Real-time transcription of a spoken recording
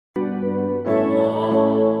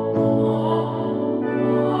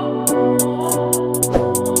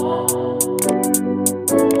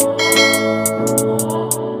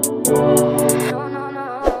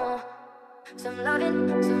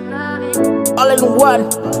all in one,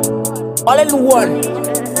 all in one,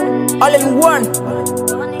 all in one,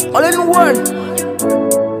 all in one.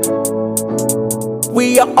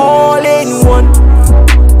 We are all in one.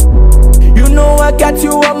 You know I got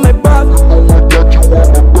you on my back.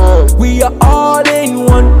 We are all in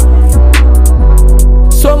one.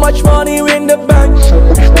 So much money in the bank.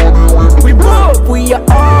 We broke. We are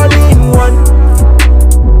all in one.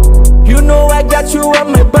 You know I got you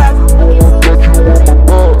on my back.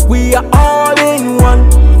 We are all in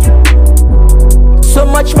one. So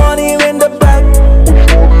much money in the bank.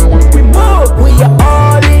 We broke. We are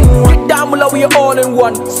all in one. Get down below, we are all in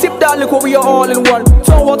one. Sip that liquor, we are all in one.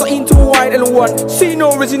 Turn water into wine in one. See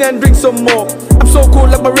no reason and drink some more. I'm so cold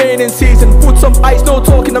like my raining season. Put some ice, no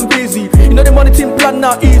talking, I'm busy. You know the money team plan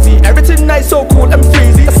now easy. Everything nice, so cool, I'm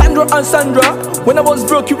freezy. Cassandra and Sandra, when I was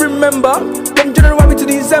broke, you remember. From January to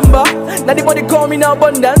December, now the body call me now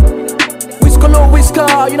abundant. Whisker,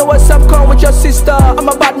 whisker, you know what's up, come with your sister. I'm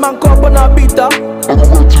a bad man, cop on a beater.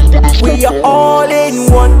 We are all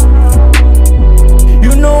in one.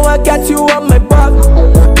 You know I got you on my back.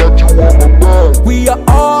 We are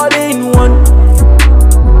all in one.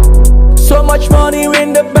 So much money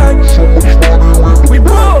in the bank. We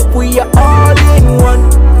broke. We are all in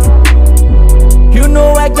one. You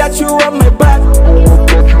know I got you on my back.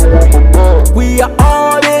 We are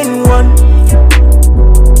all in one.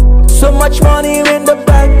 So much money in the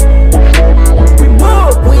bank. We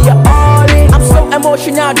broke. We are all in. I'm so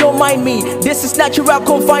emotional, don't mind me. This is natural,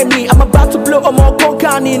 can't find me. I'm about to blow a more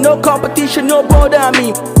concani. No competition, no bother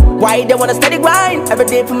me. Why they wanna steady grind? Every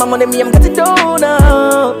day for my money, me I'm getting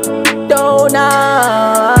donor.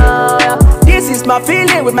 This is my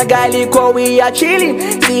feeling with my guy Lico, we are chilling.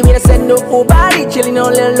 See me, I said no nobody chilling,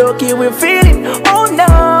 only low key we feeling. Oh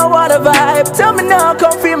no, what a vibe. Tell me now,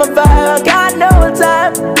 come feel my vibe. I got no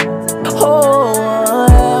time.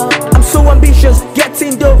 Oh, I'm so ambitious.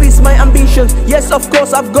 Getting dope is my ambitions. Yes, of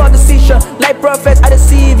course, I've got decision. Like prophets, I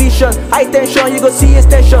see vision. High tension, you go see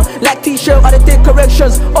extension. Like t-shirt, I take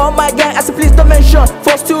corrections. Oh my God, I say please don't mention.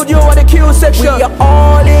 For studio, or the Q section. We are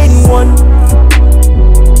all in one.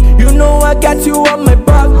 You know I got you on my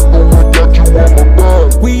back.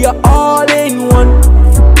 We are all in one.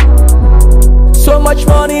 So much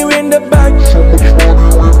money in the bank.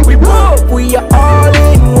 We broke. We are all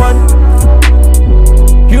in one.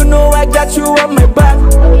 You know I got you on my back.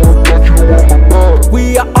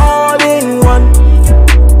 We are all in one.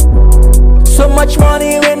 So much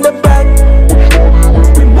money in the bank.